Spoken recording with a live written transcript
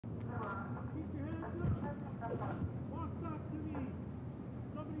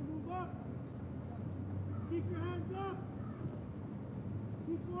Keep your hands up.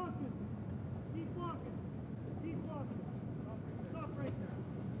 Keep walking. Keep walking. Keep walking. Stop right there.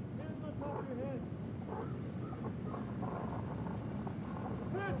 Hands on top of your head.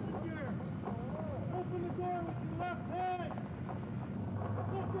 Passenger, open the door with your left hand.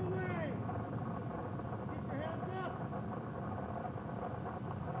 Look away. Keep your hands up.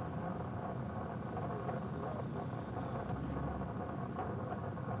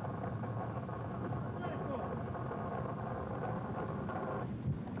 Let it go.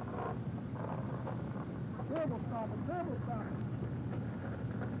 Turbo stop it. Turbo stop it.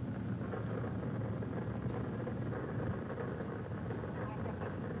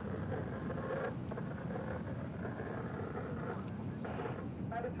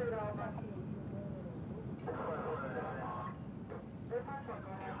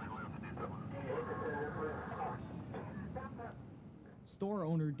 Store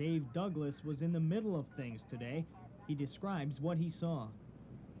owner Dave Douglas was in the middle of things today. He describes what he saw.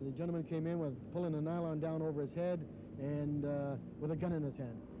 The gentleman came in with pulling a nylon down over his head and with a gun in his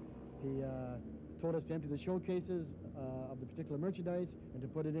hand. He told us to empty the showcases of the particular merchandise and to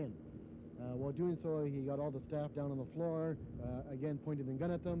put it in. While doing so, he got all the staff down on the floor, again pointing the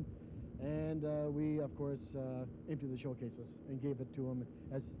gun at them, and we, of course, emptied the showcases and gave it to him.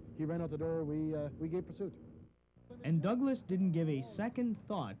 As he ran out the door, we gave pursuit. And Douglas didn't give a second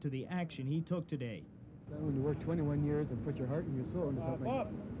thought to the action he took today. When you work 21 years and put your heart and your soul into something,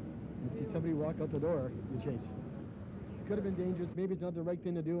 and see somebody walk out the door, you chase. It could have been dangerous. Maybe it's not the right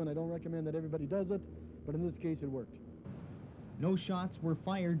thing to do, and I don't recommend that everybody does it, but in this case, it worked. No shots were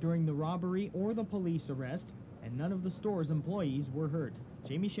fired during the robbery or the police arrest, and none of the store's employees were hurt.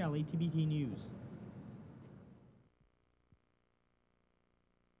 Jamie Shelley, TBT News.